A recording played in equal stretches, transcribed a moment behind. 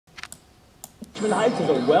Richmond Heights is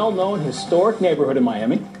a well-known historic neighborhood in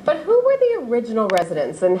Miami. But who were the original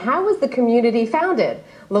residents and how was the community founded?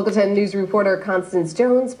 Local 10 News reporter Constance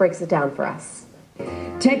Jones breaks it down for us.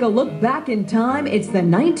 Take a look back in time. It's the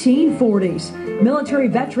 1940s. Military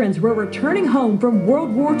veterans were returning home from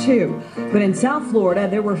World War II. But in South Florida,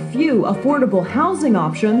 there were few affordable housing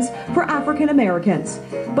options for African Americans.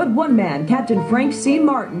 But one man, Captain Frank C.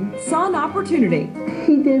 Martin, saw an opportunity.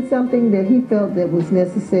 He did something that he felt that was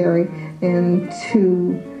necessary, and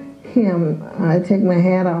to him, I take my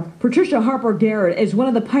hat off. Patricia Harper Garrett is one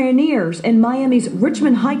of the pioneers in Miami's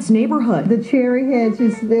Richmond Heights neighborhood. The cherry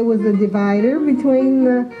hedges, there was a divider between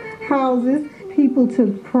the houses. People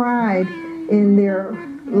took pride in their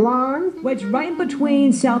lawns. Wedged right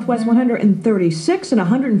between Southwest 136 and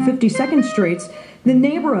 152nd Streets, the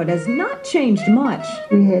neighborhood has not changed much.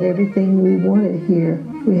 We had everything we wanted here.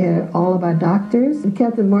 We had all of our doctors.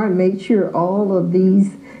 Captain Martin made sure all of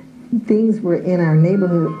these things were in our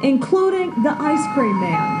neighborhood. Including the ice cream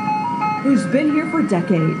man, who's been here for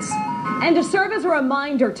decades. And to serve as a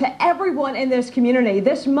reminder to everyone in this community,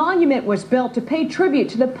 this monument was built to pay tribute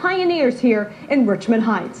to the pioneers here in Richmond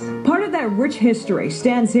Heights. Part of that rich history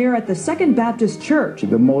stands here at the Second Baptist Church.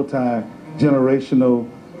 The multi-generational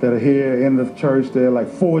that are here in the church, they're like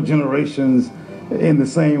 4 generations in the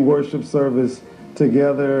same worship service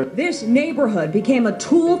together. This neighborhood became a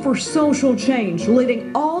tool for social change,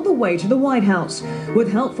 leading all the way to the White House.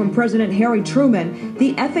 With help from President Harry Truman,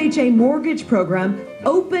 the FHA mortgage program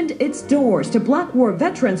opened its doors to Black War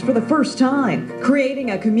veterans for the first time,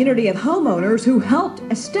 creating a community of homeowners who helped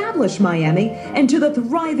establish Miami into the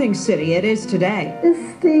thriving city it is today.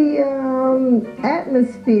 It's the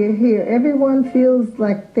atmosphere here. Everyone feels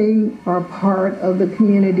like they are part of the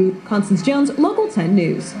community. Constance Jones, Local 10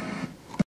 News.